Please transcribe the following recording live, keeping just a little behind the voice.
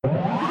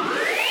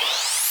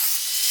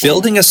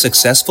Building a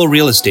successful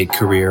real estate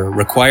career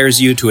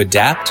requires you to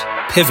adapt,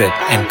 pivot,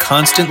 and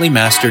constantly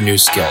master new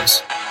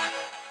skills.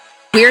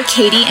 We're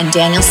Katie and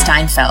Daniel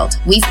Steinfeld.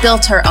 We've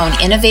built our own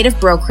innovative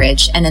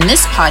brokerage, and in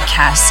this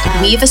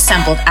podcast, we've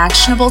assembled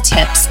actionable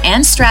tips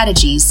and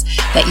strategies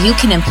that you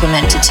can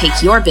implement to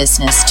take your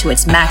business to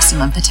its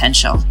maximum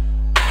potential.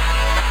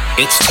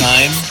 It's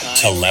time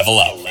to level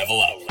up.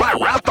 Level up.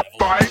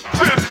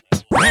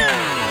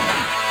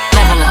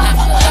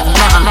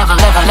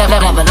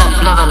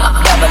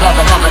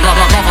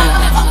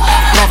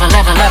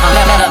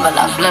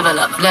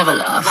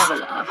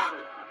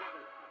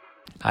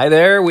 Hi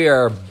there, we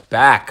are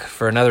back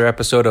for another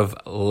episode of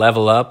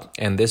Level Up,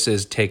 and this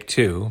is take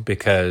 2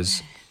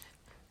 because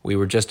we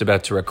were just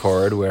about to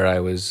record where I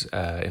was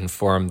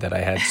informed that I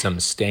had some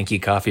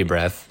stanky coffee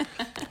breath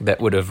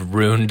that would have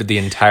ruined the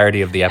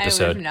entirety of the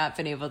episode. I would have not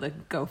been able to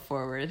go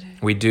forward.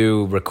 We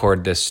do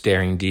record this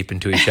staring deep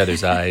into each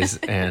other's eyes,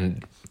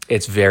 and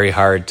it's very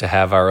hard to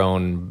have our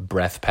own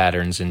breath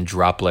patterns and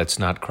droplets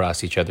not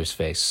cross each other's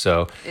face.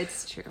 So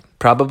it's true.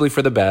 Probably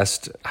for the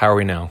best. How are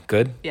we now?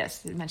 Good?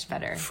 Yes, much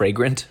better.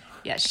 Fragrant?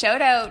 Yeah,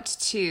 shout out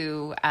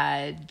to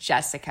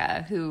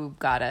Jessica who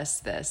got us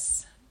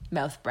this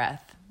mouth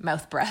breath.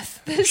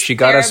 She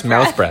got us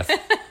mouth breath.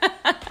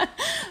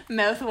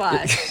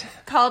 Mouthwash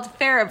called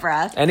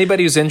TheraBreath.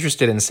 Anybody who's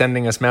interested in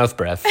sending us mouth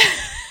breath,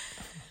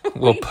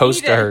 we'll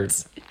post our...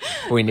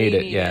 We need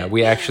it, yeah.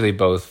 We actually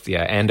both,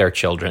 and our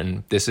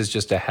children. This is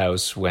just a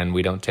house when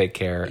we don't take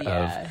care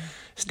of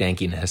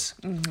stankiness.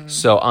 Mm-hmm.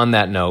 So on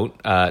that note,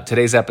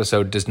 today's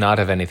episode does not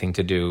have anything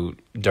to do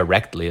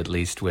directly, at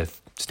least,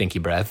 with stinky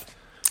breath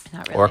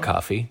or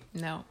coffee.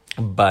 No.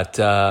 But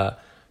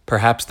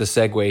perhaps the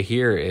segue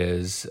here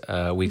is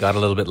we got a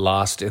little bit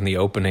lost in the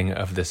opening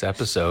of this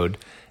episode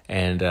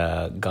and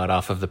got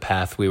off of the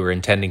path we were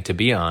intending to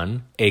be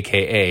on,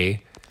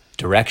 a.k.a.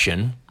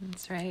 direction.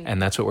 That's right.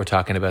 And that's what we're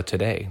talking about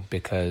today,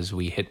 because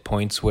we hit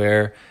points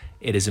where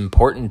it is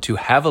important to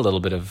have a little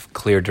bit of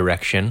clear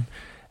direction,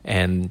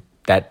 and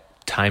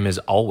that time is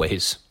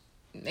always.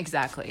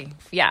 Exactly.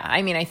 Yeah.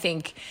 I mean, I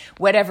think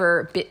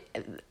whatever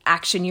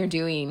action you're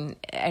doing,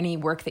 any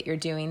work that you're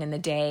doing in the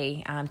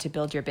day to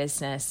build your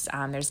business,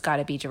 there's got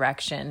to be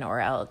direction, or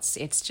else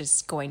it's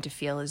just going to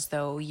feel as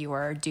though you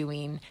are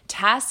doing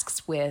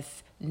tasks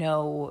with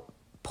no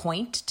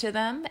point to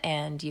them,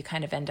 and you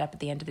kind of end up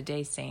at the end of the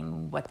day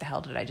saying, what the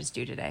hell did I just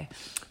do today?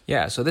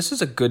 Yeah, so this is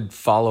a good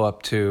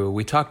follow-up to,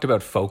 we talked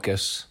about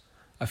focus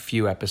a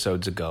few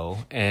episodes ago,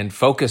 and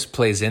focus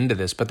plays into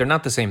this, but they're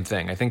not the same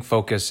thing. I think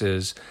focus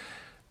is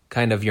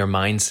kind of your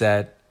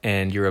mindset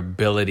and your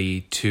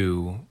ability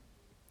to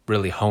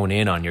really hone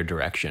in on your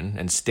direction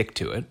and stick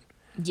to it.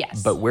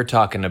 Yes. But we're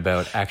talking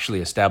about actually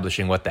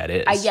establishing what that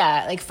is.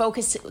 Like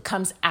focus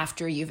comes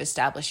after you've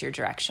established your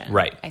direction.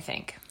 Right. I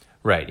think.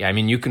 Right. Yeah. I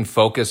mean, you can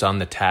focus on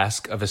the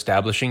task of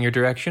establishing your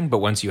direction, but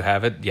once you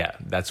have it,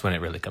 that's when it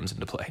really comes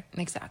into play.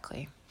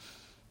 Exactly.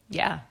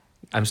 Yeah.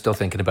 I'm still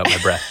thinking about my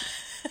breath,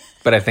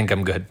 but I think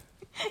I'm good.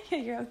 Yeah,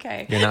 you're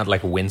okay. You're not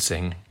like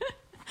wincing.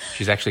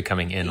 She's actually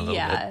coming in a little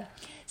bit.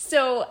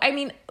 So, I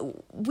mean,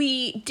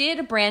 we did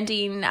a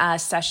branding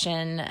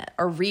session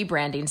or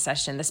rebranding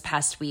session this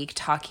past week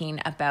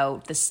talking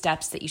about the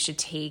steps that you should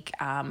take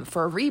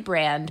for a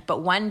rebrand.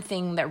 But one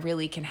thing that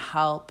really can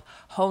help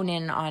hone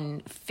in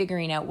on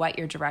figuring out what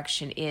your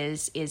direction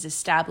is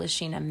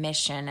establishing a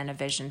mission and a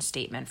vision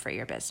statement for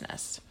your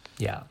business.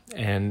 Yeah.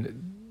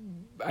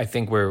 And I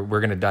think we're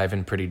going to dive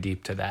in pretty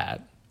deep to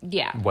that.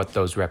 Yeah. What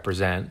those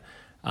represent.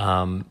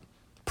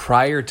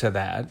 Prior to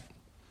that,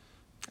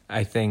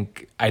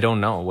 I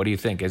don't know. What do you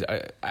think?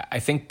 I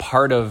think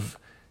part of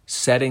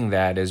setting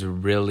that is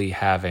really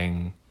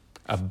having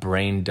a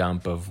brain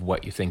dump of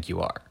what you think you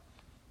are,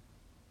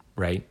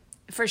 right?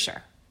 For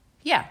sure.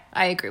 Yeah,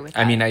 I agree with that.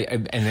 I mean,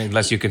 and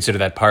unless you consider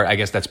that part, I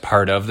guess that's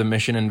part of the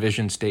mission and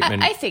vision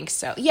statement. I think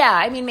so. Yeah,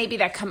 I mean, maybe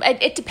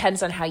it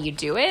depends on how you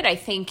do it. I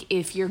think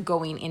if you're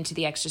going into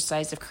the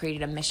exercise of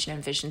creating a mission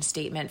and vision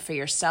statement for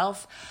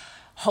yourself,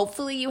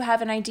 hopefully you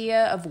have an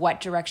idea of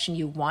what direction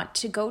you want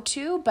to go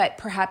to, but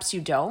perhaps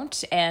you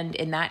don't. And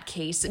in that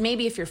case,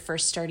 maybe if you're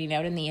first starting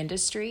out in the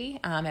industry,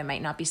 it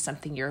might not be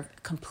something you're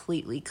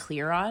completely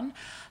clear on.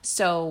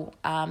 So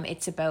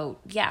it's about,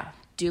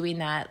 doing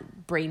that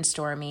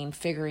brainstorming,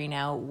 figuring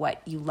out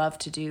what you love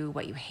to do,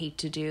 what you hate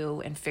to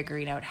do, and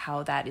figuring out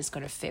how that is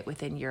going to fit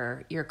within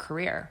your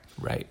career.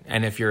 Right.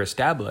 And if you're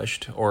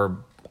established or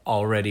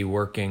already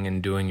working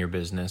and doing your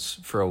business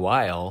for a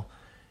while,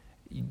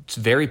 it's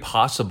very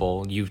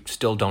possible you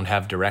still don't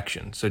have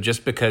direction. So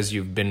just because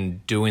you've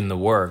been doing the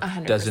work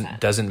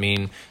 100%. doesn't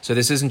mean, so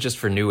this isn't just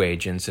for new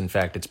agents. In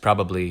fact, it's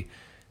probably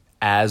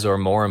as or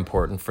more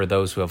important for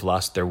those who have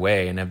lost their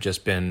way and have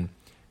just been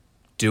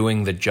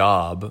doing the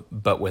job,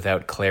 but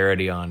without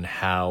clarity on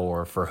how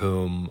or for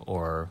whom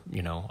or,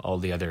 all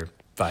the other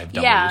 5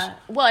 W's. Yeah.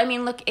 Well, I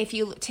mean, look, if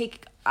you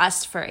take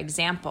us, for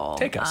example.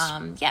 Take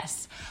us.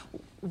 Yes.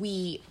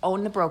 we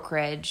own the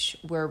brokerage,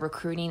 we're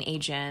recruiting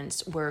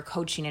agents, we're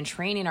coaching and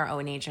training our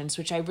own agents,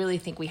 which I really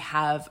think we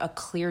have a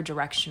clear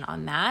direction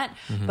on that.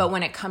 But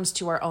when it comes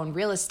to our own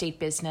real estate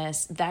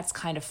business, that's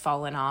kind of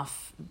fallen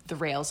off the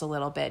rails a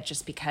little bit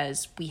just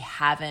because we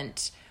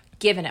haven't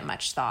given it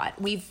much thought.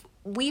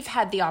 We've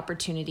had the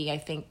opportunity, I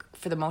think,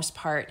 for the most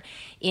part,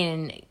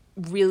 in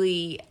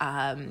really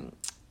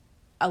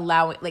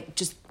allowing, like,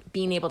 just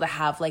being able to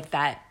have like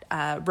that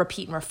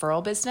repeat and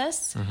referral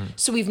business.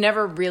 So we've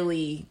never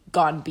really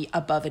gone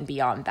above and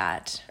beyond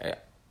that.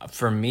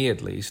 For me,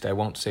 at least, I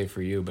won't say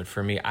for you, but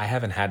for me, I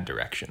haven't had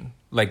direction.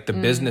 Like, the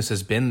business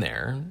has been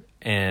there,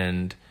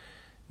 and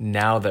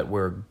now that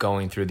we're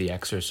going through the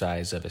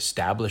exercise of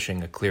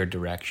establishing a clear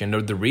direction,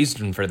 or the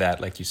reason for that,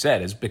 like you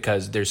said, is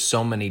because there's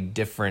so many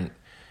different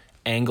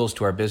angles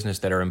to our business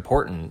that are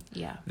important,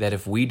 that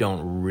if we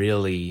don't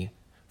really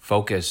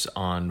focus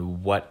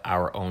on what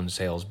our own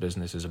sales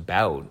business is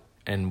about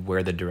and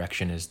where the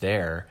direction is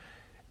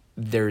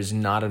there's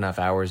not enough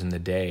hours in the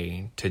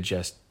day to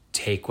just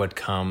take what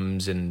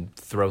comes and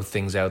throw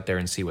things out there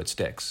and see what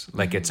sticks.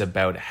 Like, it's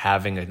about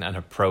having an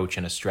approach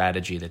and a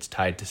strategy that's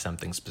tied to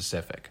something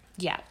specific.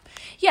 Yeah.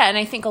 And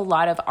I think a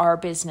lot of our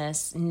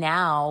business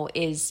now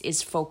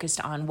is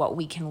focused on what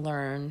we can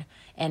learn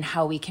and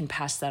how we can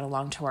pass that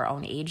along to our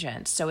own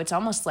agents. So it's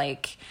almost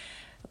like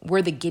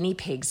we're the guinea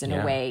pigs in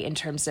a way, in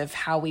terms of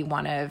how we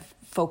want to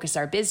focus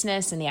our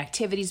business and the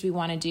activities we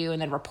want to do,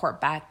 and then report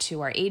back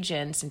to our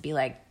agents and be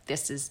like,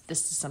 this is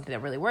something that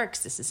really works.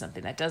 This is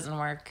something that doesn't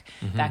work,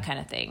 that kind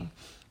of thing,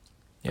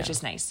 which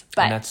is nice.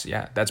 But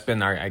and that's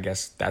been I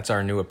guess that's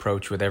our new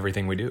approach with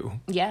everything we do.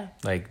 Yeah.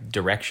 Like,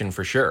 direction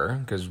for sure,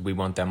 because we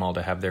want them all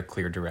to have their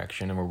clear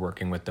direction and we're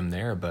working with them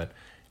there. But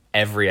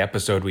every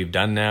episode we've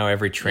done now,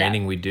 every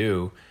training we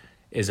do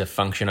is a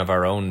function of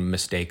our own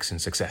mistakes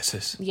and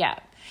successes.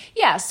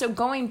 Yeah, so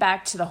going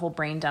back to the whole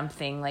brain dump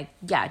thing, like,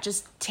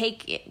 just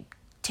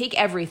take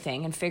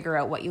everything and figure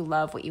out what you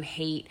love, what you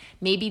hate.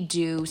 Maybe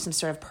do some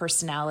sort of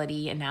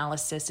personality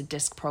analysis, a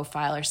DISC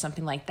profile or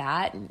something like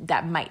that.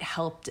 That might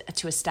help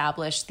to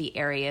establish the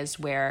areas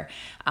where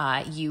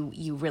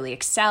you really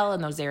excel,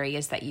 and those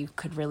areas that you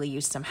could really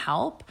use some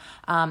help.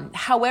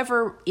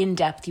 However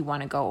in-depth you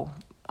want to go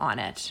on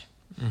it.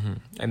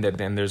 And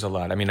then there's a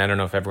lot. I mean, I don't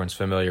know if everyone's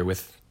familiar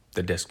with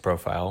the DISC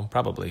profile.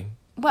 Probably.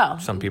 Well,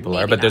 some people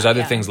are, but there's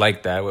other things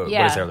like that. What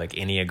is there, like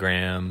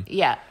Enneagram?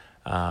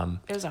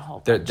 There's a whole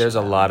bunch. There's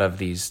a lot of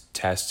these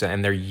tests,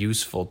 and they're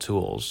useful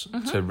tools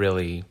to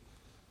really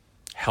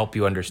help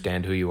you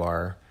understand who you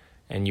are.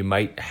 And you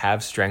might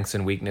have strengths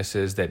and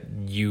weaknesses that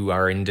you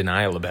are in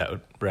denial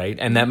about, right?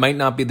 And that might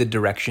not be the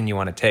direction you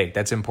want to take.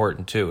 That's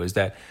important too, is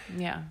that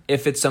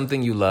if it's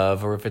something you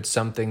love, or if it's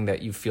something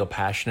that you feel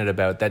passionate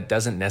about, that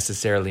doesn't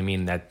necessarily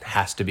mean that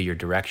has to be your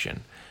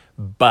direction.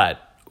 But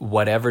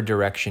whatever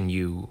direction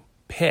you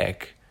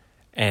pick,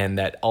 and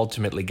that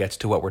ultimately gets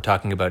to what we're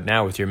talking about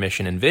now with your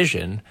mission and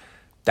vision,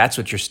 that's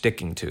what you're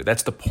sticking to.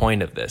 That's the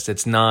point of this.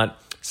 It's not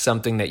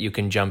something that you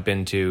can jump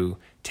into,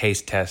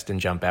 taste test, and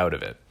jump out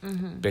of it.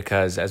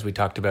 Because as we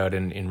talked about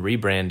in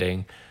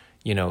rebranding,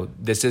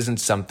 this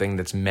isn't something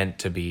that's meant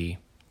to be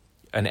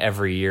an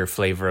every year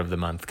flavor of the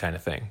month kind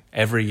of thing.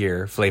 Every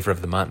year flavor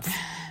of the month.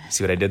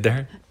 See what I did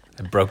there?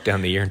 I broke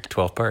down the year into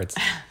 12 parts.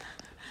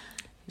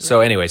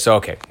 So anyway,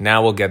 okay,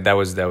 now we'll get, that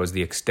was the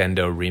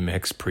Extendo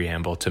remix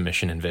preamble to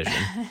mission and vision.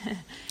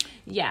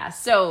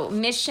 So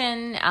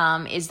mission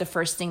is the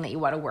first thing that you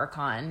want to work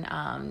on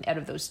out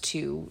of those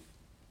two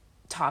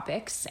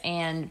topics.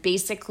 And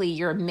basically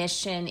your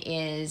mission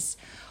is,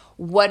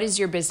 what is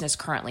your business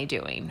currently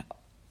doing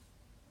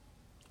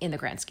in the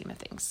grand scheme of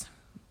things?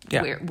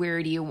 What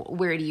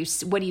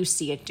do you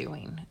see it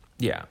doing?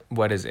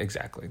 What is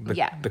exactly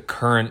the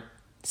current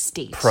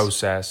state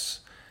process?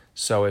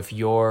 So if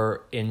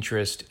your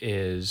interest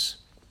is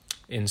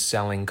in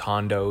selling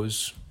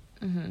condos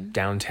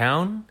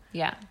downtown,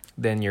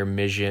 then your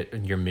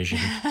mission,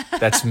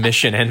 that's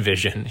mission and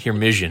vision,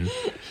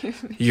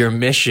 your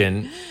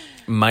mission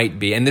might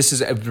be, and this is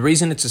the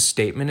reason it's a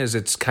statement, is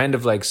it's kind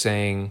of like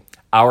saying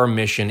our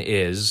mission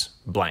is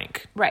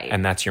blank. Right.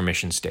 And that's your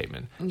mission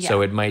statement. Yeah.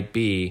 So it might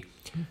be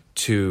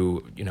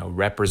to,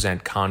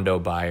 represent condo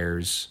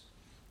buyers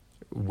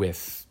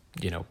with,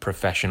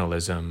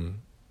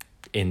 professionalism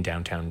in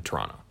downtown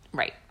Toronto.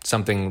 Right.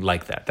 Something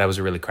like that. That was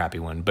a really crappy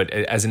one. But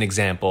as an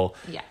example,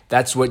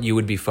 that's what you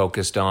would be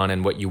focused on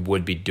and what you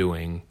would be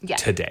doing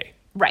today.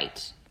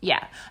 Right.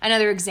 Yeah.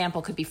 Another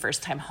example could be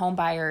first-time home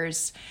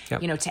buyers,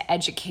 to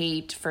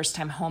educate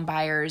first-time home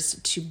buyers,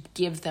 to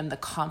give them the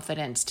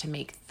confidence to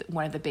make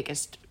one of the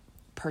biggest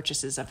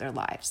purchases of their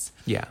lives.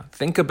 Yeah.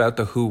 Think about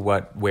the who,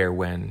 what, where,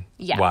 when,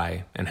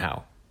 why, and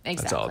how.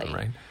 Exactly. That's all of them,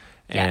 right?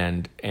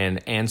 And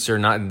answer,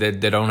 not they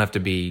don't have to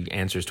be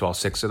answers to all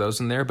 6 of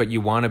those in there, but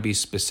you want to be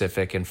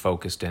specific and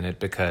focused in it,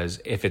 because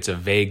if it's a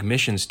vague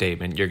mission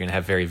statement, you're going to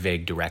have very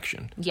vague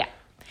direction. Yeah.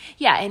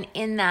 Yeah, and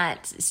in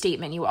that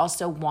statement, you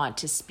also want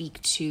to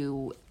speak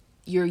to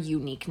your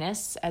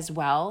uniqueness as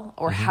well,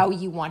 or how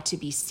you want to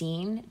be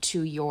seen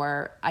to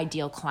your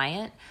ideal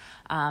client.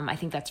 I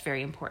think that's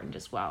very important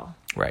as well.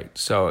 Right.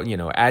 So,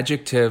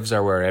 adjectives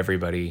are where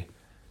everybody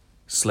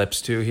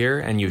slips to here,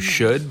 and you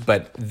should,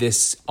 but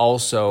this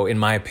also, in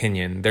my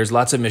opinion, there's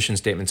lots of mission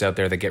statements out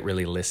there that get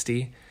really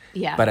listy.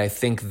 Yeah. But I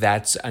think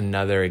that's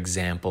another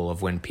example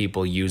of when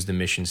people use the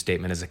mission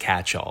statement as a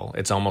catch-all.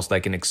 It's almost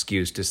like an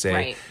excuse to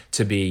say,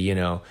 to be,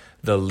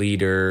 the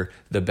leader,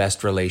 the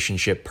best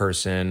relationship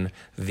person,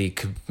 the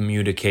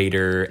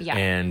communicator,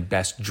 and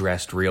best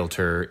dressed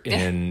realtor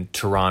in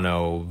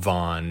Toronto,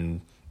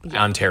 Vaughan,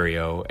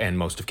 Ontario, and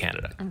most of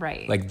Canada.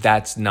 Right. Like,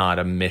 that's not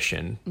a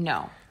mission.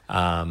 No.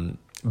 And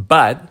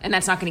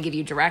that's not going to give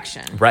you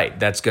direction. Right.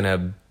 That's going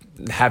to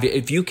have you,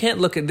 if you can't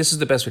look at, this is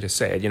the best way to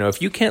say it,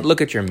 if you can't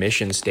look at your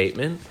mission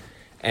statement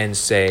and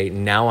say,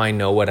 now I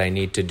know what I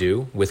need to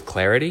do with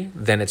clarity,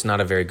 then it's not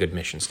a very good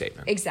mission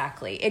statement.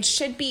 Exactly. It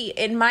should be,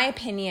 in my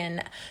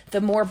opinion,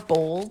 the more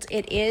bold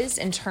it is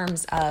in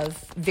terms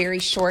of very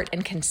short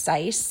and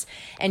concise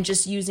and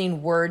just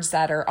using words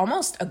that are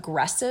almost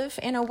aggressive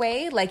in a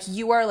way. Like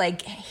you are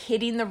like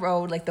hitting the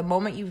road. Like the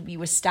moment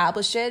you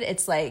establish it,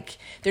 it's like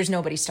there's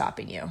nobody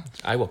stopping you.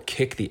 I will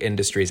kick the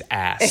industry's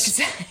ass.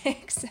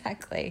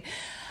 Exactly.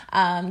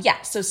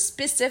 So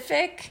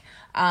specific,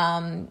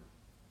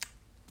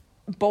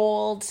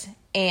 bold,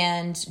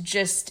 and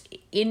just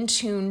in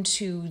tune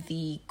to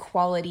the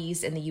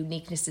qualities and the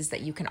uniquenesses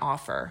that you can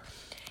offer.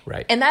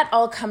 Right. And that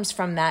all comes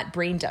from that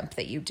brain dump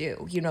that you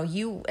do.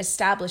 You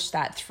establish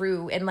that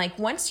through, and like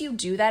once you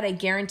do that, I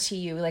guarantee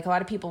you, like a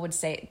lot of people would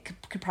say,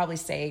 could probably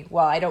say,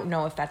 well, I don't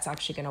know if that's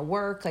actually going to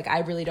work. Like I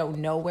really don't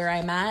know where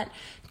I'm at.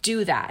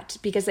 Do that,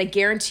 because I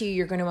guarantee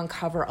you're going to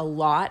uncover a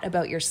lot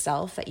about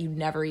yourself that you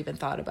never even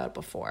thought about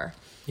before.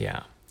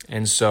 Yeah.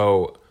 And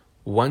so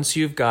once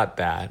you've got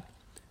that,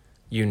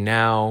 you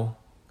now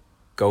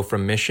go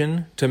from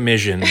mission to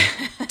mission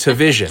to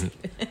vision.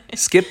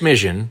 Skip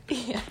mission.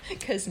 Yeah,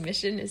 because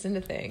mission isn't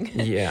a thing.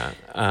 Yeah.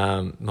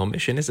 No,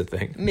 mission is a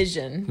thing.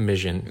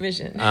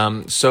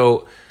 Mission.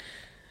 So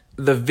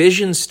the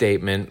vision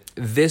statement,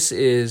 this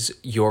is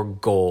your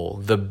goal,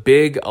 the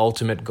big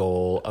ultimate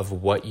goal of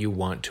what you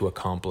want to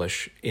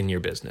accomplish in your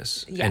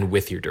business and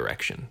with your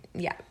direction.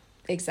 Yeah,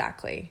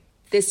 exactly.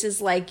 This is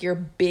like your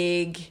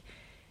big...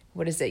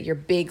 What is it? Your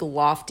big,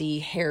 lofty,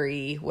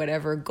 hairy,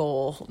 whatever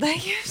goal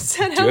that you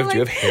set out. Do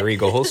you have hairy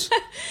goals?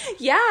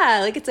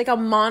 Yeah, like it's like a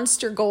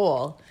monster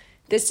goal.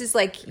 This is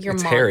like your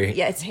It's hairy.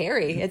 Yeah, it's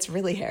hairy. It's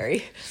really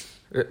hairy.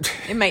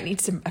 It might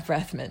need some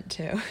breath mint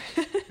too.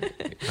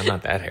 I'm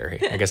not that hairy.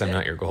 I guess I'm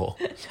not your goal.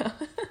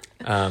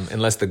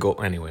 Unless the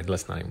goal... Anyway,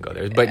 let's not even go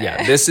there. But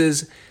yeah,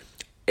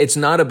 it's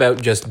not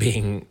about just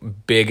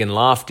being big and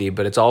lofty,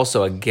 but it's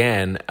also,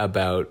 again,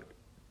 about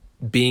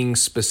being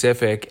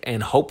specific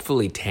and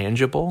hopefully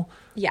tangible,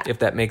 if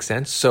that makes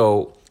sense.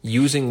 So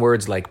using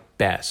words like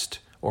best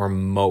or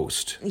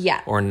most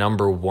or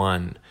number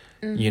one,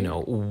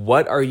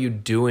 what are you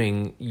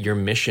doing your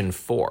mission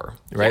for,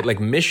 right? Yeah.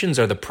 Like missions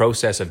are the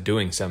process of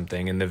doing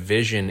something, and the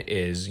vision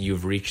is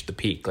you've reached the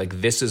peak.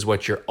 Like this is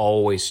what you're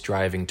always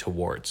striving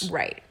towards.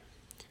 Right.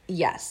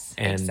 Yes,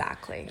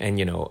 exactly. And,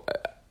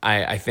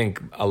 I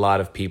think a lot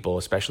of people,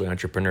 especially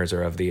entrepreneurs,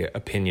 are of the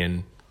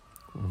opinion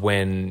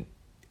when...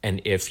 And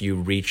if you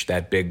reach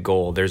that big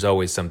goal, there's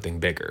always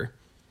something bigger,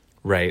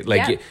 right?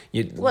 Like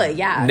you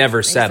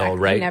never settle,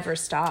 right? Never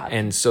stop.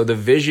 And so the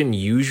vision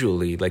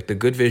usually, like the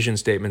good vision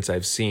statements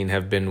I've seen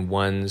have been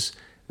ones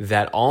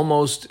that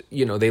almost,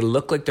 they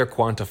look like they're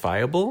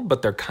quantifiable,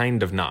 but they're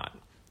kind of not,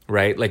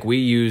 right? Like we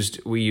used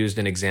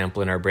an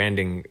example in our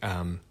branding,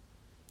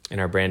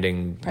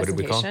 what did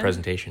we call it?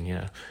 Presentation,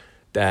 yeah.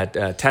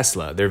 That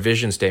Tesla, their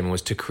vision statement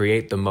was to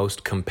create the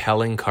most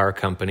compelling car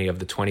company of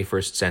the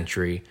 21st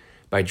century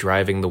by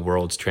driving the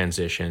world's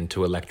transition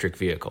to electric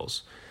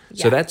vehicles.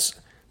 Yeah. So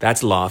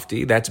that's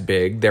lofty, that's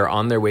big. They're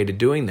on their way to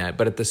doing that.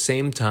 But at the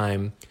same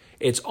time,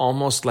 it's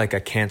almost like a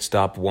can't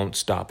stop, won't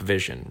stop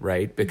vision,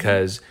 right?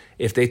 Because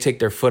if they take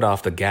their foot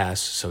off the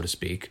gas, so to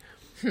speak,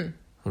 well,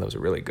 that was a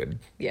really good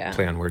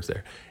play on words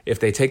there.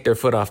 If they take their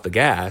foot off the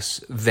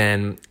gas,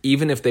 then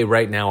even if they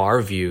right now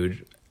are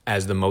viewed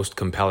as the most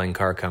compelling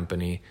car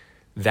company,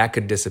 that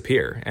could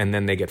disappear, and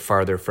then they get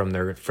farther from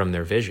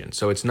their vision.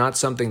 So it's not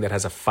something that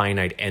has a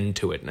finite end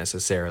to it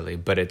necessarily,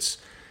 but it's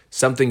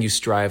something you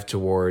strive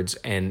towards,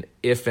 and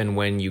if and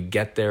when you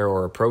get there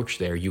or approach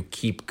there, you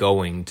keep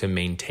going to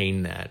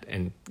maintain that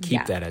and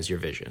keep that as your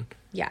vision.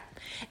 Yeah.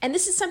 And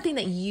this is something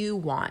that you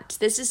want.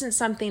 This isn't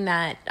something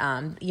that,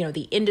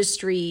 the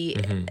industry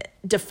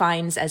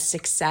defines as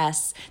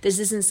success. This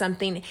isn't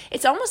something,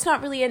 it's almost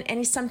not really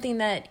any something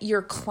that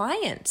your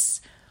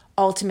clients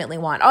ultimately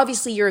want.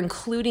 Obviously, you're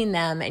including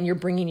them and you're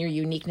bringing your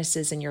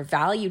uniquenesses and your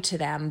value to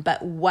them,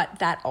 but what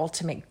that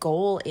ultimate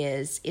goal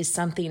is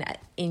something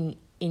in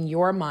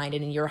your mind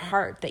and in your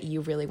heart that you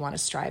really want to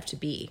strive to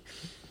be.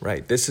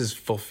 Right. This is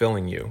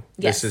fulfilling you.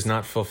 Yes. This is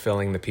not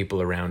fulfilling the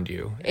people around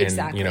you.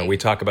 Exactly. And, we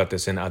talk about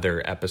this in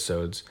other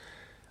episodes,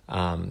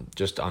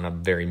 just on a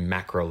very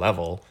macro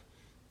level.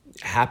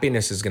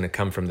 happiness is going to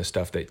come from the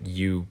stuff that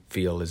you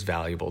feel is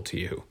valuable to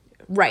you.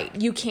 Right.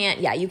 You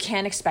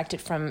can't expect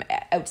it from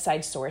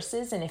outside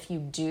sources. And if you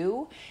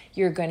do,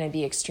 you're going to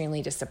be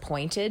extremely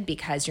disappointed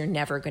because you're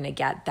never going to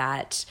get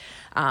that,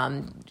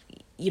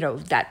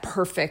 that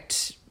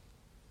perfect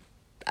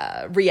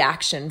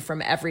reaction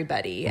from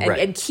everybody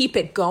and keep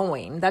it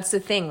going. That's the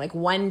thing. Like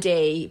one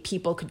day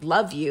people could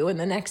love you and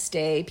the next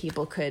day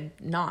people could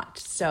not.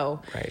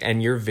 So, right.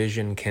 And your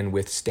vision can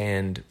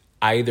withstand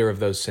either of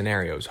those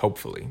scenarios,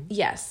 hopefully.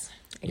 Yes,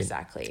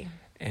 exactly.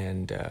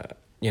 And,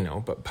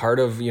 but part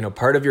of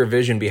your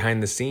vision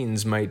behind the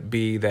scenes might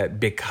be that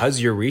because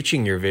you're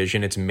reaching your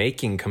vision, it's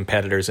making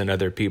competitors and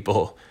other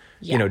people,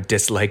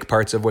 dislike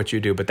parts of what you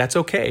do, but that's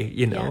okay,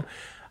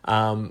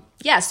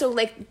 So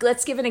like,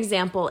 let's give an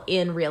example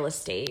in real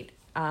estate.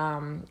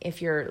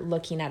 If you're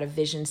looking at a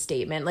vision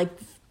statement, like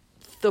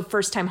the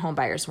first time home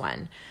buyers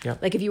one,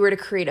 like if you were to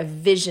create a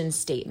vision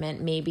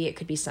statement, maybe it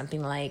could be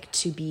something like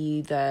to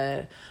be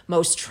the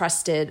most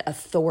trusted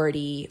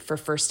authority for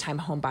first time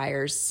home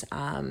buyers,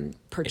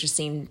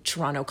 purchasing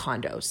Toronto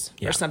condos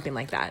or something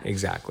like that.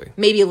 Exactly.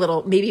 Maybe a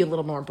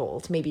little more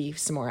bold, maybe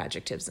some more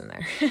adjectives in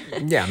there.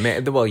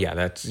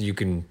 That's, you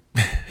can.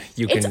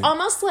 It's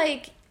almost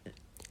like,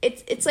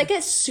 It's like a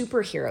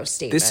superhero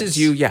statement.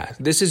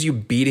 This is you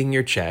beating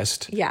your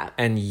chest. Yeah.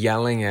 And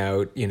yelling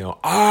out,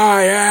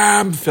 I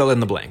am fill in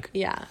the blank.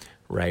 Yeah.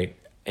 Right.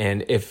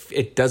 And if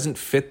it doesn't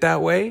fit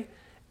that way,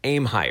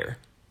 aim higher,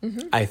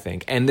 I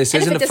think. And this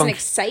isn't if it doesn't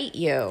excite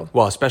you.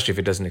 Well, especially if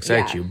it doesn't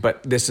excite you.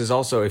 But this is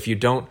also if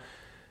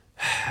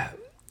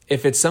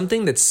it's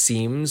something that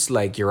seems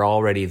like you're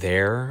already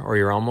there or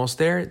you're almost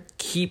there,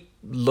 keep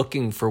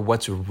looking for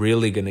what's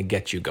really going to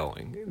get you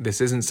going. This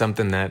isn't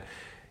something that,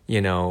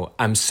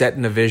 I'm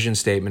setting a vision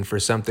statement for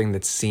something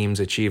that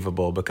seems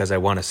achievable because I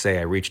want to say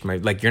I reached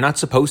you're not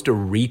supposed to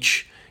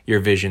reach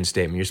your vision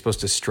statement. You're supposed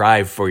to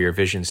strive for your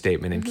vision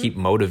statement and keep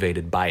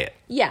motivated by it.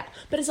 Yeah,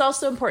 but it's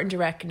also important to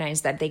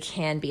recognize that they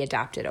can be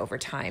adapted over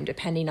time,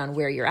 depending on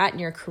where you're at in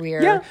your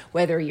career,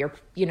 whether your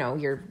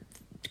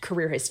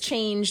career has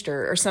changed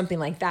or something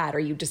like that, or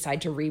you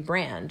decide to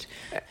rebrand.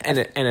 And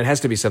it has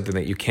to be something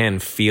that you can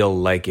feel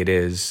like it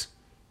is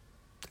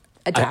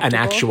an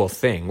actual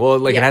thing.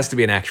 Well, it has to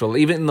be an actual,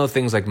 even though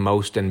things like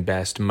most and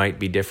best might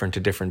be different to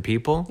different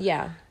people.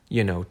 Yeah.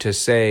 To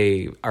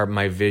say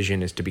my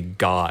vision is to be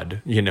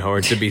God,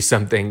 or to be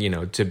something,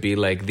 to be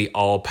like the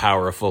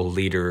all-powerful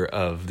leader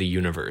of the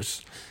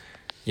universe.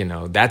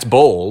 That's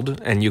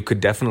bold, and you could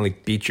definitely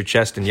beat your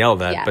chest and yell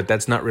that, but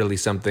that's not really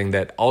something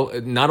that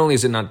not only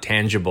is it not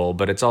tangible,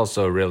 but it's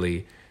also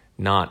really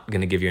not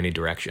going to give you any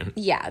direction.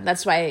 Yeah,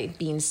 that's why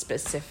being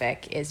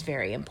specific is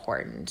very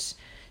important.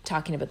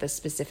 Talking about the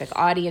specific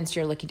audience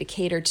you're looking to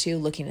cater to,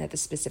 looking at the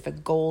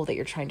specific goal that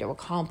you're trying to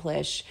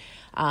accomplish.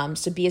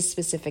 So be as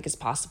specific as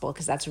possible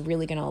because that's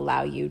really going to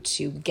allow you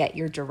to get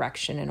your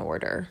direction in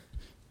order,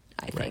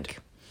 I think.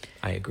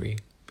 I agree.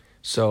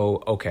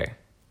 So, okay,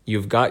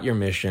 you've got your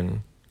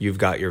mission, you've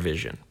got your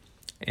vision.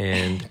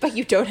 But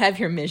you don't have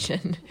your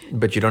mission.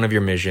 But you don't have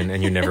your mission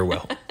and you never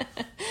will.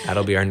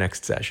 That'll be our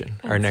next session.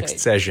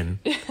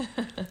 Session.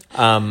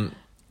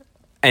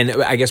 And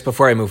I guess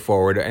before I move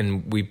forward,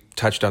 and we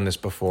touched on this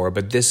before,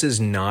 but this is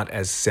not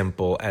as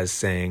simple as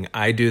saying,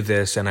 I do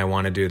this and I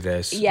want to do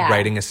this,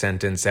 writing a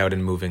sentence out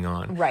and moving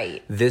on.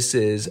 Right. This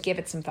is... Give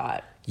it some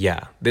thought.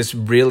 Yeah. This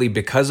really,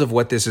 because of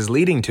what this is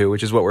leading to,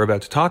 which is what we're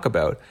about to talk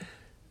about,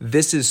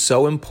 this is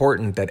so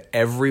important that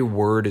every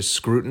word is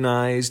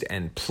scrutinized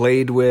and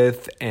played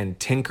with and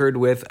tinkered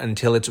with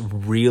until it's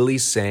really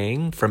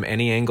saying, from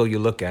any angle you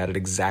look at it,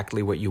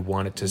 exactly what you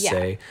want it to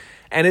say.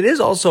 And it is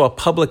also a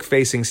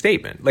public-facing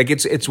statement. Like,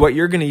 it's what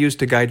you're going to use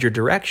to guide your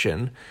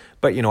direction.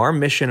 But, our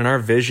mission and our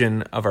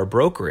vision of our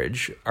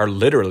brokerage are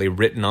literally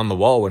written on the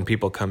wall when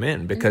people come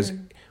in because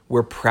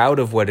we're proud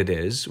of what it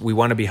is. We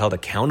want to be held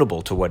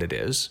accountable to what it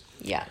is.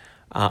 Yeah.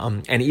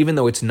 And even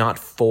though it's not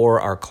for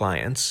our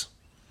clients,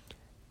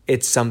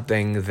 it's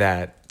something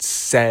that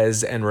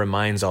says and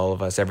reminds all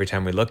of us every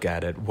time we look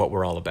at it what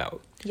we're all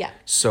about. Yeah.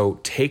 So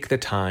take the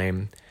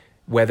time,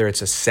 whether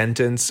it's a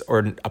sentence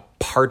or a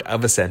part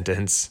of a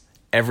sentence,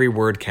 every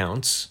word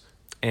counts,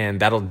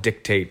 and that'll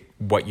dictate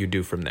what you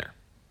do from there.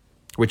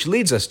 Which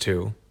leads us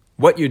to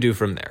what you do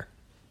from there.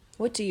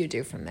 What do you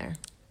do from there?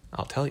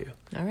 I'll tell you.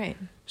 All right.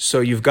 So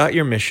you've got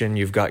your mission,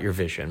 you've got your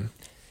vision.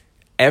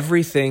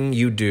 Everything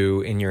you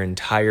do in your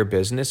entire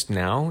business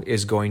now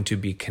is going to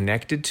be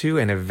connected to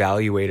and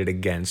evaluated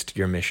against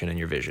your mission and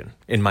your vision,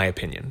 in my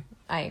opinion.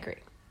 I agree.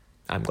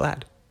 I'm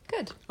glad.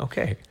 Good.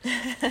 Okay.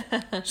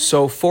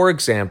 So, for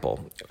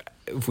example,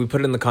 if we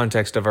put it in the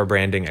context of our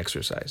branding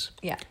exercise.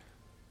 Yeah.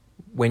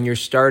 When you're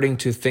starting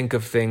to think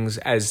of things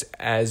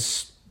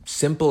as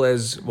simple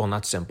as, well,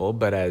 not simple,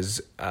 but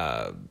as...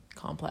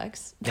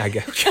 complex. I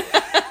guess.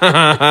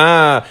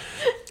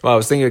 Well, I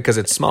was thinking because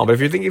it's small, but if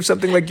you're thinking of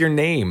something like your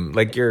name,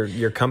 like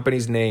your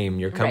company's name,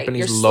 your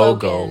company's your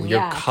logo, slogan,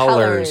 your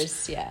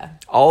colors,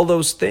 all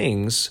those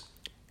things,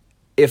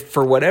 if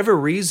for whatever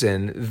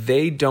reason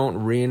they don't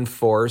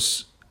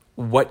reinforce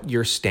what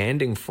you're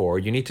standing for,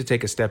 you need to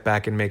take a step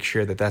back and make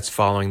sure that that's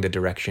following the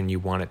direction you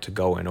want it to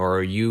go in, or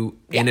are you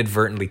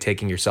inadvertently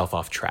taking yourself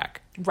off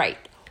track? Right.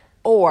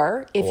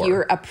 Or if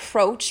you're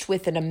approached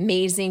with an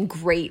amazing,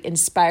 great,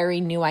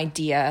 inspiring new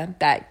idea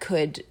that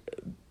could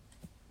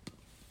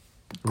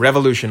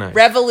revolutionize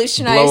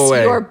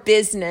your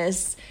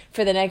business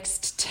for the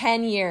next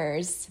 10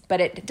 years, but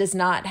it does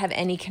not have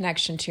any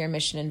connection to your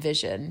mission and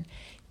vision,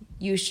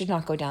 you should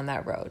not go down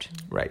that road.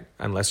 Right.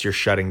 Unless you're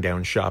shutting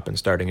down shop and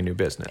starting a new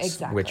business.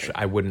 Exactly. Which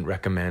I wouldn't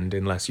recommend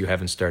unless you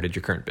haven't started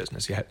your current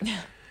business yet.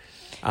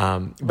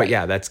 But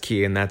yeah, that's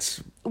key. And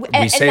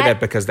we say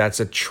that because that's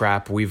a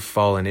trap we've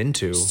fallen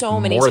into so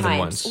many more times. Than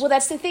once. Well,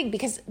 that's the thing,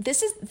 because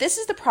this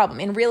is the problem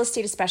in real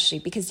estate, especially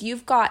because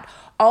you've got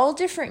all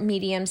different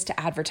mediums to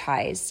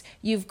advertise.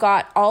 You've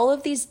got all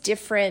of these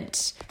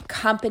different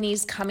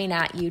companies coming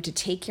at you to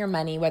take your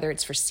money, whether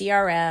it's for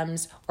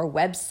CRMs or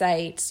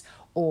websites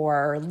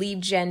or lead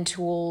gen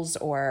tools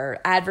or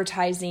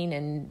advertising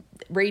and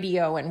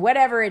radio and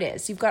whatever it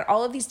is. You've got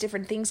all of these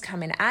different things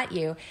coming at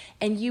you,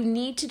 and you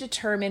need to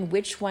determine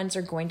which ones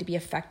are going to be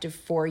effective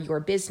for your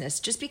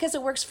business. Just because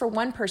it works for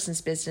one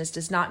person's business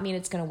does not mean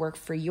it's going to work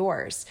for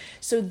yours.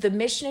 So the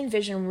mission and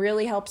vision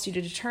really helps you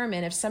to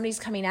determine if somebody's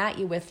coming at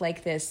you with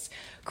like this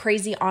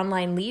crazy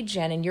online lead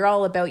gen and you're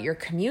all about your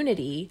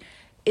community,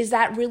 is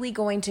that really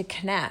going to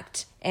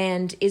connect?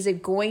 And is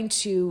it going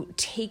to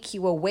take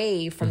you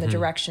away from the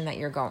direction that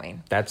you're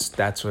going?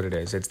 That's what it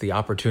is. It's the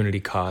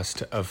opportunity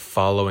cost of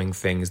following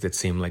things that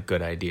seem like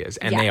good ideas.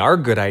 And they are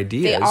good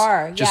ideas. They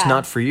are, just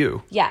not for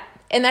you. Yeah.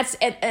 And that's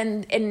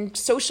and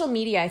social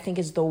media, I think,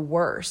 is the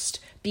worst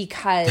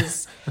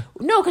because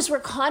because we're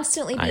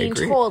constantly being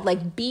told,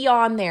 like, be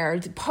on there,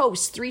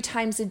 post 3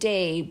 times a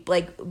day,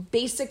 like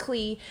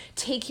basically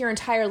take your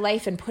entire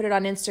life and put it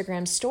on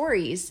Instagram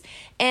stories.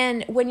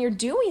 And when you're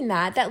doing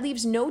that, that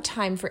leaves no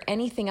time for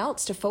anything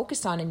else to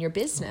focus on in your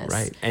business.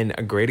 Right. And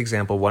a great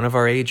example, one of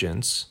our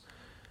agents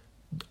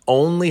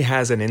only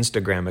has an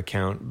Instagram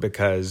account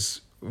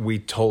because we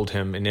told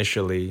him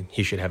initially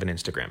he should have an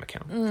Instagram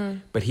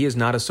account. But he is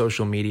not a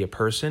social media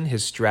person.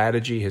 His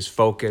strategy, his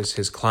focus,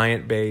 his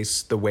client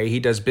base, the way he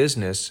does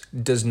business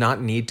does not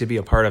need to be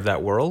a part of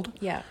that world.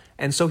 Yeah.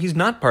 And so he's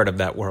not part of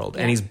that world,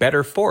 and he's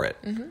better for it.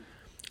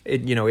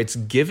 It's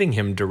giving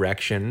him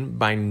direction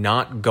by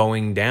not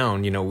going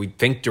down. We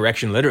think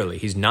direction literally.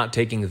 He's not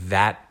taking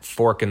that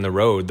fork in the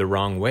road the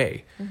wrong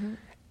way.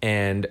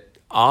 And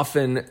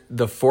often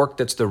the fork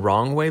that's the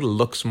wrong way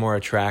looks more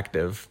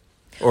attractive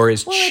or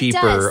is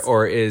cheaper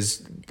or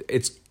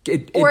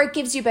it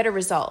gives you better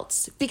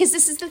results, because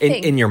this is the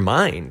thing in your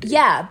mind.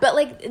 Yeah, but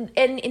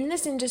and in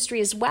this industry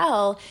as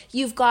well,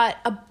 you've got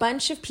a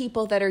bunch of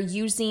people that are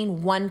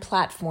using one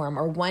platform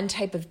or one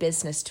type of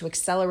business to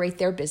accelerate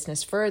their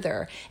business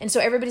further. And so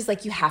everybody's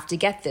like, you have to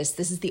get this.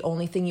 This is the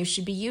only thing you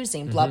should be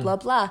using, blah, blah,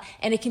 blah.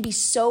 And it can be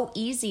so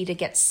easy to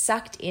get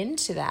sucked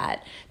into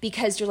that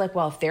because you're like,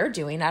 well, if they're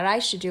doing that, I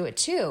should do it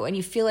too. And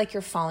you feel like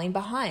you're falling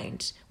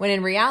behind when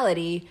in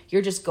reality,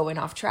 you're just going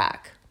off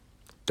track.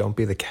 Don't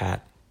be the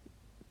cat.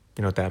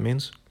 You know what that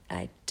means?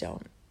 I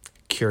don't.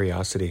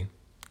 Curiosity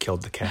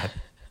killed the cat.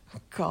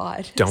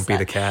 God. Don't be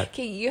the cat.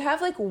 Okay, you have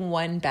like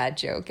one bad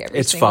joke every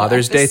It's single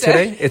Father's Day episode.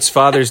 today. It's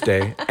Father's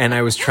Day. And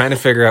I was trying to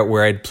figure out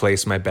where I'd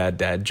place my bad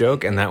dad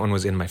joke, and that one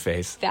was in my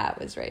face. That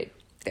was right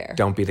there.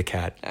 Don't be the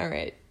cat. All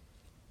right.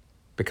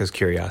 Because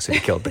curiosity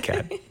killed the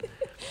cat.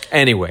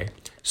 Anyway,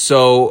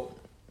 so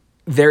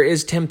there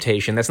is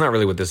temptation. That's not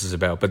really what this is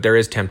about, but there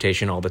is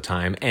temptation all the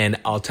time. And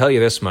I'll tell you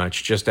this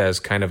much, just as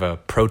kind of a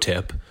pro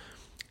tip.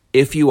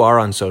 If you are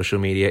on social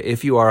media,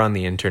 if you are on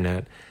the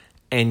internet,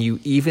 and you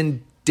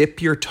even dip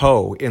your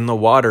toe in the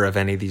water of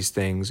any of these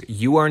things,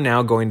 you are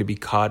now going to be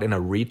caught in a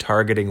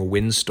retargeting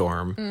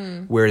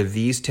windstorm where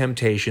these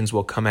temptations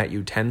will come at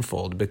you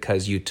tenfold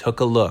because you took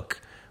a look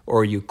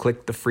or you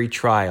clicked the free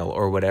trial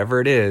or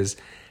whatever it is,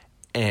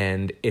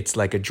 and it's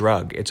like a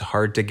drug. It's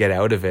hard to get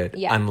out of it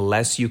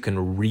unless you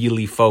can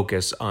really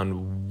focus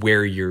on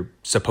where you're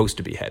supposed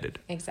to be headed.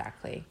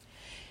 Exactly.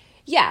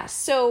 Yeah,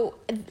 so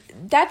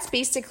that's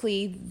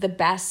basically the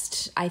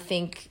best, I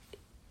think,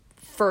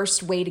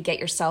 first way to get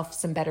yourself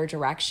some better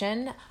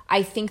direction.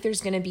 I think there's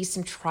going to be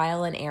some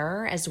trial and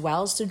error as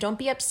well. So don't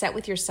be upset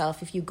with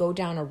yourself if you go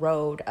down a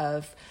road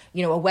of, a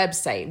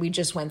website. We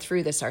just went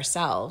through this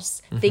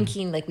ourselves,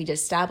 thinking like we'd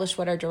established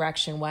what our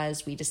direction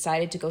was. We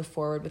decided to go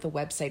forward with a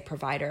website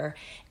provider,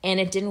 and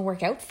it didn't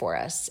work out for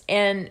us.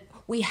 And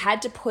we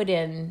had to put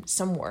in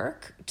some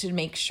work to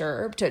make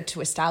sure,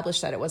 to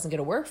establish that it wasn't going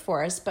to work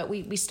for us, but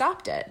we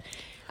stopped it.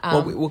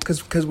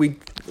 Because we,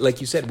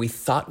 like you said, we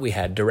thought we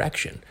had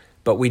direction,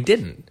 but we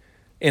didn't.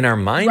 In our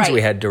minds,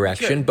 we had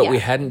direction, but we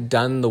hadn't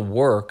done the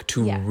work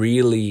to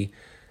really,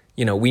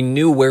 we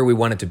knew where we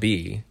wanted to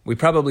be. We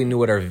probably knew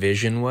what our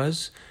vision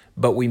was,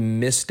 but we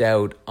missed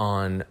out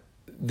on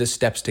the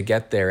steps to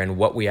get there and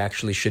what we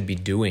actually should be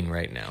doing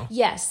right now.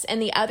 Yes. And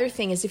the other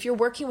thing is, if you're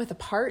working with a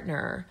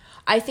partner,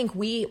 I think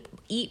we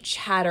each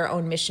had our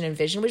own mission and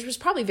vision, which was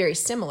probably very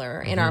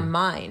similar in our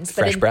minds.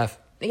 Fresh breath.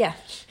 Yeah.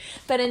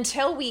 But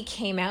until we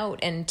came out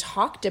and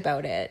talked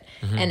about it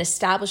and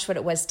established what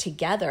it was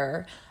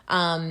together,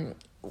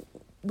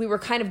 we were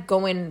kind of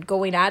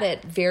going at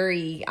it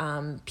very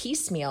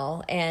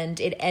piecemeal, and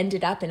it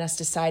ended up in us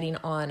deciding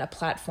on a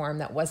platform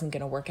that wasn't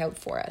going to work out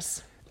for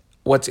us.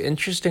 What's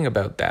interesting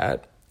about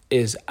that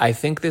is I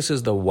think this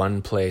is the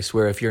one place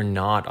where if you're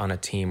not on a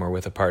team or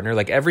with a partner,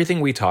 like everything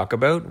we talk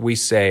about, we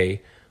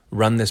say,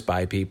 run this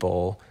by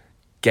people,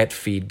 get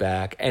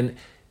feedback, and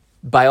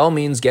by all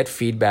means, get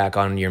feedback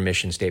on your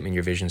mission statement,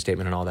 your vision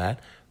statement, and all that.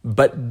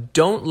 But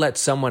don't let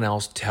someone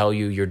else tell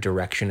you your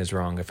direction is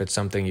wrong if it's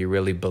something you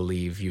really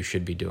believe you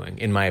should be doing,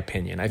 in my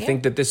opinion. I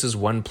think that this is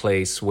one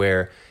place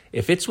where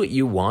if it's what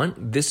you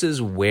want, this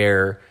is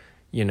where,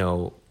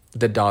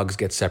 the dogs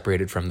get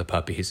separated from the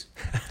puppies.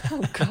 Oh,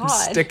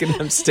 God.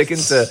 I'm sticking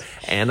to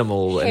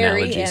animal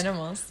analogies. Hairy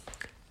animals.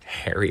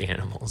 Hairy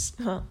animals.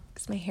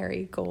 It's my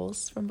hairy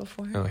goals from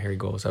before. Oh, hairy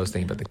goals. I was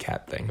thinking about the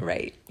cat thing.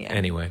 Right. Yeah.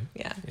 Anyway.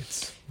 Yeah.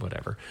 It's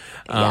whatever.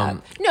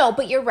 No,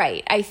 but you're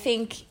right. I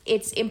think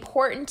it's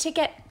important to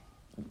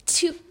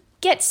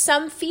get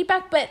some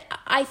feedback, but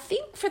I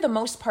think for the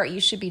most part, you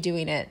should be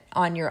doing it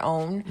on your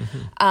own.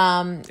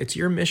 It's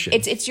your mission.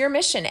 It's your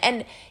mission.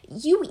 And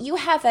you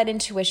have that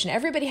intuition.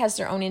 Everybody has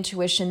their own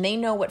intuition. They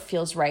know what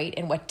feels right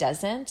and what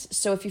doesn't.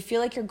 So if you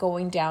feel like you're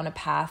going down a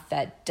path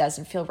that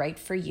doesn't feel right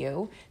for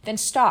you, then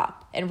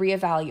stop and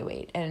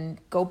reevaluate and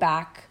go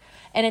back.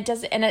 And it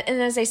does, and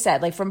as I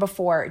said, like from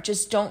before,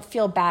 just don't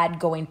feel bad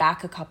going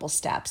back a couple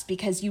steps,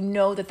 because you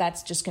know that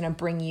that's just going to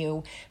bring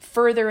you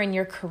further in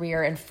your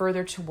career and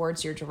further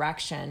towards your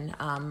direction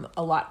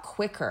a lot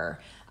quicker,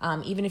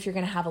 even if you're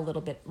going to have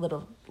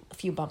a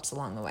few bumps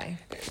along the way.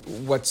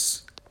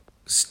 What's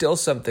still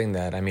something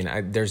that,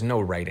 there's no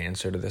right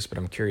answer to this, but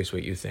I'm curious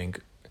what you think.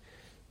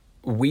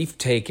 We've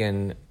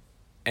taken,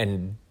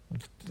 and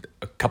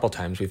a couple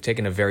times, we've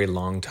taken a very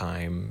long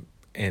time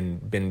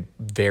and been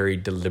very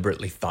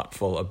deliberately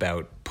thoughtful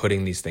about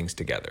putting these things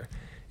together.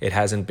 It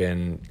hasn't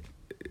been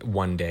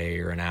one day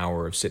or an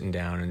hour of sitting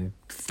down and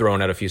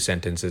throwing out a few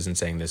sentences and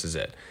saying, this is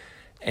it.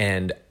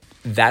 And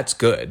that's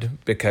good,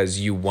 because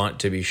you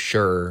want to be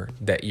sure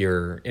that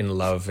you're in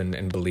love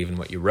and believe in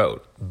what you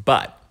wrote.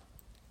 But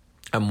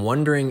I'm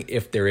wondering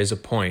if there is a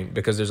point,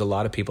 because there's a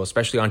lot of people,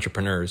 especially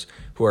entrepreneurs,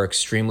 who are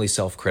extremely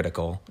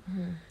self-critical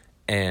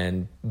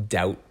and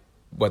doubt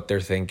what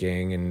they're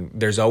thinking, and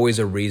there's always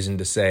a reason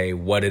to say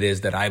what it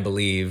is that I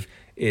believe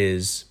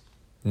is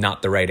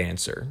not the right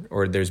answer,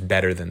 or there's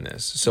better than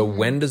this. So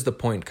when does the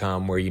point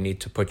come where you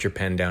need to put your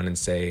pen down and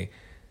say,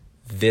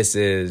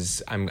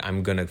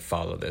 I'm going to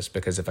follow this,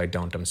 because if I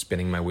don't, I'm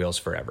spinning my wheels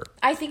forever?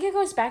 I think it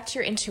goes back to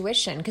your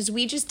intuition, because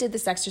we just did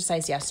this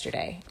exercise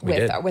yesterday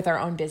with our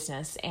own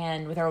business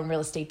and with our own real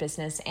estate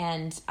business.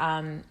 And,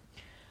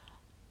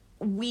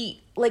 we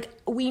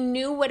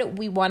knew what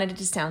we wanted it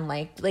to sound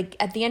like. Like,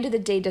 at the end of the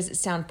day, does it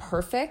sound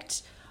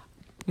perfect?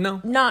 No,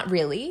 not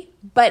really,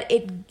 but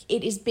it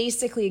is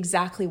basically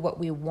exactly what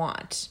we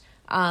want.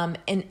 And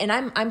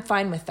I'm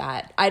fine with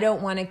that. I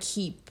don't want to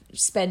keep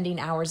spending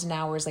hours and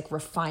hours like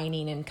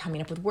refining and coming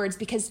up with words,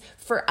 because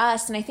for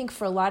us, and I think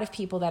for a lot of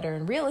people that are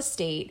in real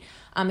estate,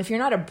 if you're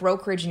not a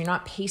brokerage and you're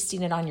not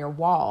pasting it on your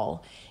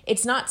wall,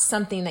 it's not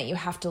something that you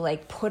have to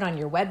like put on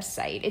your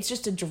website. It's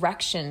just a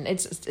direction.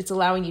 It's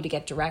allowing you to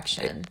get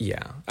direction.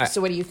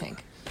 So what do you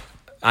think?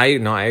 I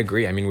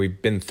agree.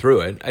 We've been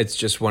through it. It's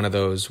just one of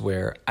those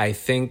where I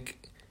think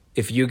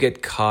if you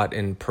get caught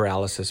in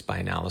paralysis by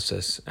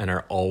analysis and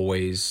are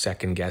always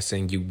second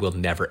guessing, you will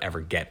never,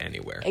 ever get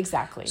anywhere.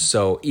 Exactly.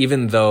 So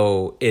even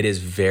though it is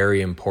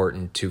very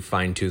important to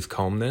fine tooth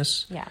comb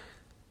this,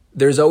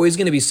 there's always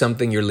going to be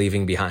something you're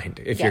leaving behind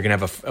if you're going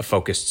to have a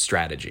focused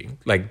strategy.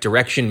 Like,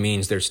 direction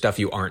means there's stuff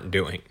you aren't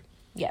doing.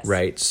 Yes.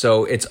 Right.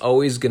 So it's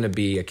always going to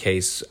be a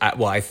case.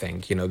 Well, I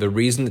think, the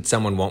reason that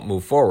someone won't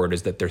move forward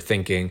is that they're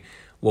thinking,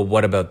 well,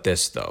 what about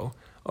this though?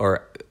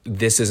 Or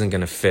this isn't going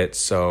to fit,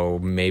 so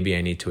maybe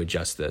I need to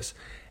adjust this.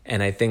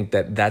 And I think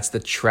that that's the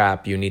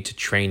trap. You need to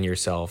train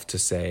yourself to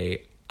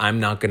say,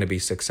 I'm not going to be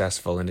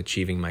successful in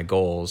achieving my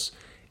goals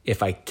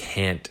if I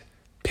can't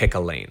pick a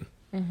lane.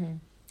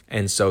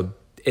 And so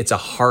it's a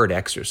hard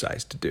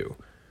exercise to do.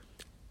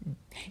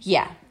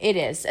 Yeah, it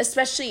is.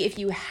 Especially if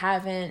you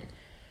haven't,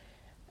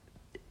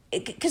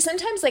 because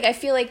sometimes like I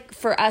feel like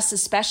for us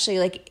especially,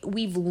 like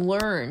we've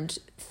learned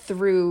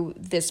through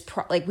this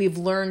we've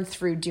learned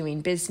through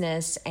doing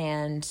business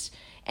and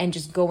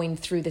just going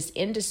through this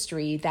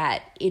industry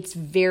that it's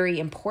very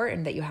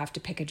important that you have to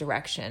pick a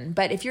direction.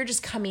 But if you're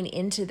just coming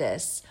into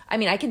this,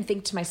 I can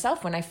think to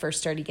myself when I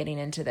first started getting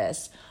into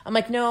this, I'm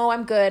like, no,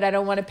 I'm good. I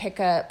don't want to pick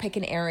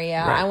an area.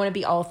 Right. I want to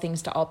be all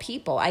things to all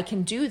people. I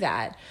can do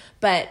that.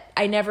 But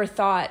I never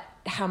thought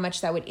how much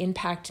that would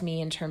impact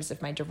me in terms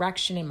of my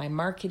direction and my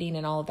marketing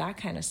and all of that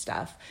kind of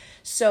stuff.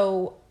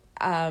 So,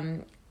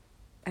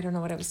 I don't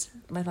know what I lost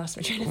my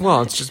train of thought.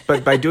 Well, it's just,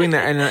 but by doing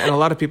that, and a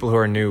lot of people who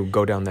are new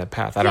go down that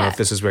path. I don't know if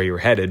this is where you were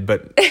headed,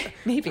 but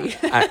maybe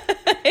I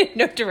had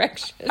no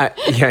direction.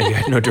 You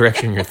had no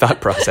direction in your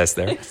thought process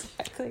there.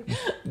 Exactly.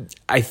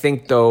 I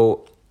think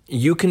though,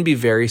 you can be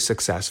very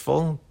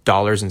successful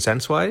dollars and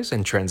cents wise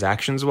and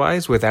transactions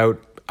wise without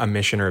a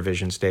mission or a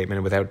vision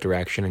statement, without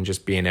direction, and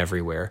just being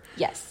everywhere.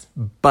 Yes.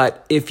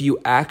 But if you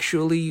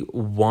actually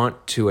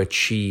want to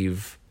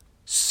achieve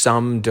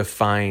some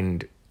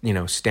defined,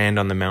 stand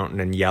on the mountain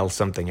and yell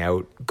something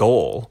out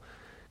goal,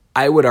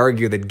 I would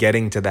argue that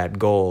getting to that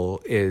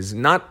goal is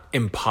not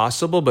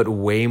impossible, but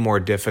way more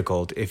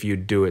difficult if you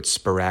do it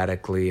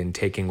sporadically and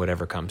taking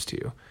whatever comes to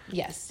you.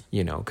 Yes.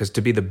 Because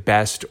to be the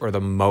best or the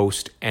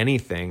most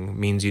anything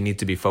means you need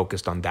to be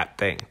focused on that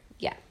thing.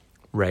 Yeah.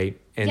 Right?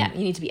 And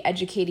you need to be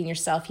educating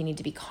yourself. You need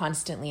to be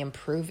constantly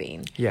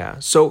improving. Yeah.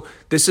 So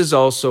this is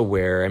also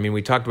where,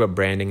 we talked about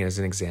branding as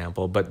an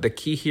example, but the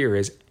key here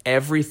is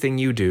everything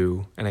you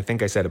do, and I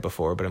think I said it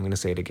before, but I'm going to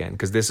say it again,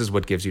 because this is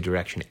what gives you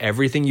direction.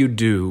 Everything you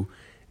do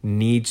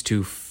needs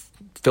to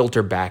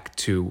filter back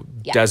to,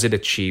 does it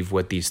achieve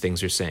what these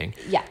things are saying?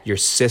 Yeah. Your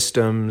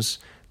systems,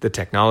 the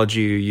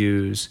technology you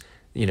use,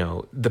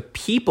 the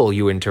people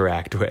you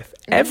interact with,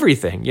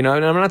 everything, and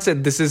I'm not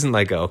saying this isn't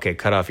like, okay,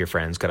 cut off your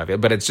friends,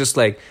 but it's just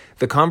like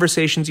the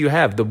conversations you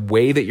have, the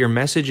way that your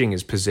messaging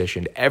is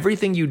positioned,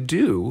 everything you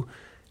do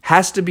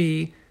has to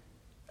be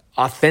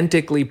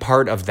authentically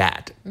part of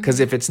that. Because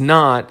if it's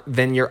not,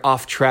 then you're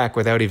off track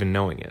without even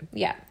knowing it.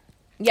 Yeah.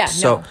 Yeah,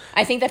 so,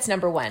 I think that's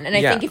number one. And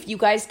I think if you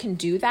guys can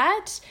do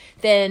that,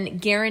 then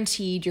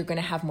guaranteed you're going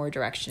to have more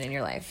direction in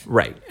your life.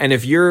 Right. And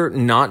if you're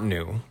not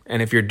new,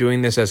 and if you're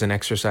doing this as an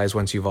exercise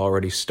once you've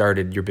already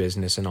started your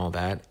business and all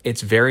that,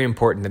 it's very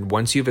important that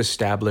once you've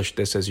established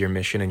this as your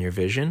mission and your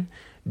vision,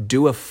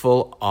 do a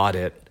full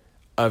audit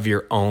of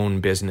your own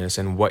business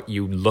and what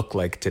you look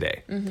like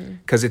today.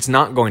 Because it's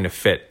not going to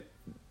fit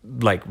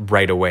like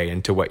right away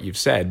into what you've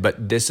said,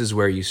 but this is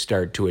where you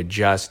start to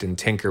adjust and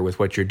tinker with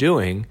what you're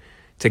doing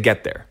to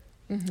get there.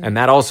 And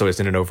that also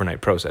isn't an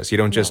overnight process. You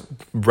don't just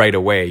right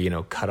away,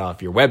 cut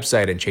off your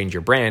website and change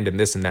your brand and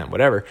this and that and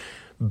whatever,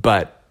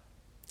 but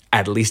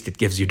at least it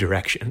gives you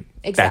direction.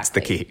 Exactly. That's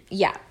the key.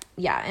 Yeah.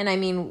 Yeah.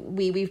 And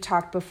we've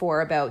talked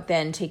before about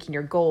then taking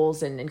your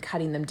goals and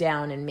cutting them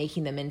down and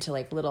making them into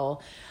like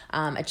little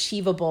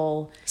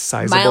achievable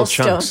sizable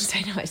milestones. chunks.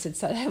 I know I said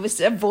so. I was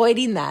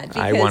avoiding that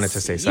because I wanted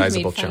to say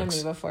sizable you've made fun chunks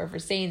of me before for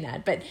saying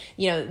that. But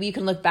you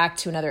can look back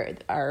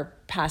to our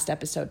past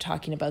episode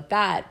talking about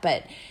that.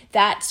 But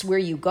that's where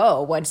you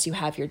go once you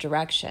have your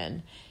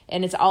direction.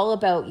 And it's all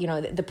about,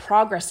 the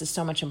progress is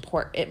so much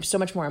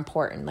more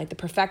important. Like the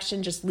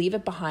perfection, just leave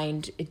it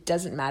behind. It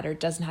doesn't matter. It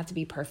doesn't have to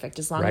be perfect.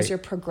 As long as you're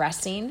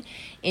progressing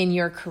in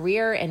your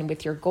career and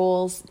with your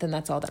goals, then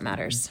that's all that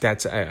matters.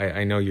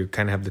 I know you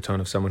kind of have the tone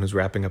of someone who's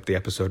wrapping up the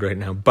episode right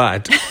now,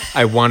 but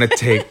I want to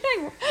take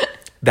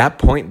that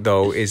point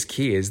though is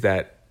key, is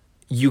that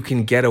you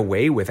can get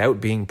away without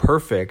being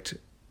perfect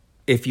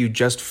if you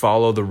just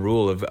follow the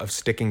rule of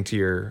sticking to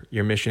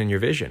your mission and your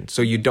vision.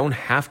 So you don't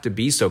have to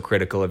be so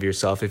critical of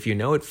yourself. If you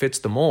know it fits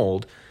the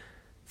mold,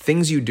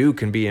 things you do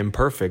can be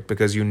imperfect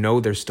because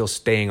they're still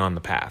staying on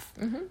the path,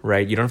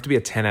 right? You don't have to be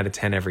a 10 out of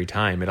 10 every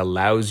time. It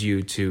allows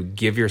you to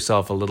give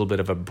yourself a little bit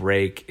of a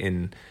break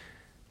in,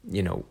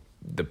 the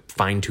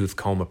fine-tooth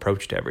comb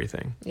approach to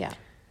everything. Yeah.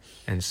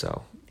 And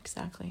so.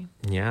 Exactly.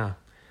 Yeah.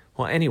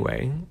 Well,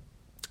 anyway,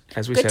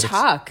 as we Good said.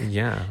 talk.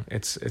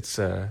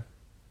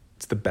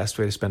 It's the best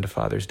way to spend a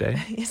Father's Day.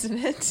 Isn't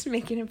it?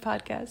 Making a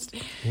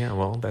podcast. Yeah,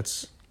 well,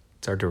 it's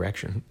our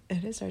direction.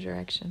 It is our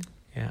direction.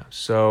 Yeah.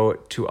 So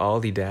to all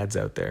the dads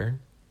out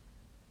there,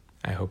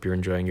 I hope you're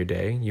enjoying your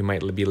day. You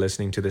might be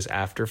listening to this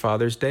after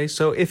Father's Day.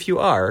 So if you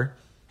are,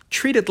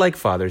 treat it like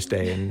Father's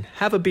Day and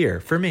have a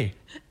beer for me.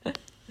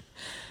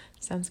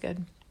 Sounds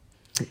good.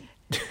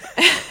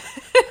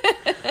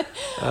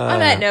 On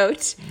that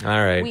note, all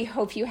right. We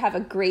hope you have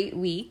a great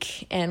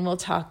week and we'll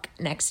talk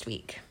next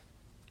week.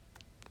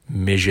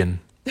 Mission.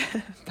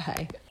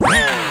 Bye.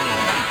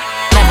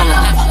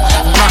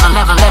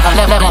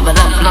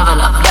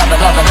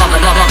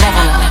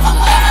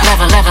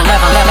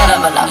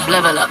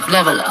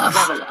 Level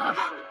up.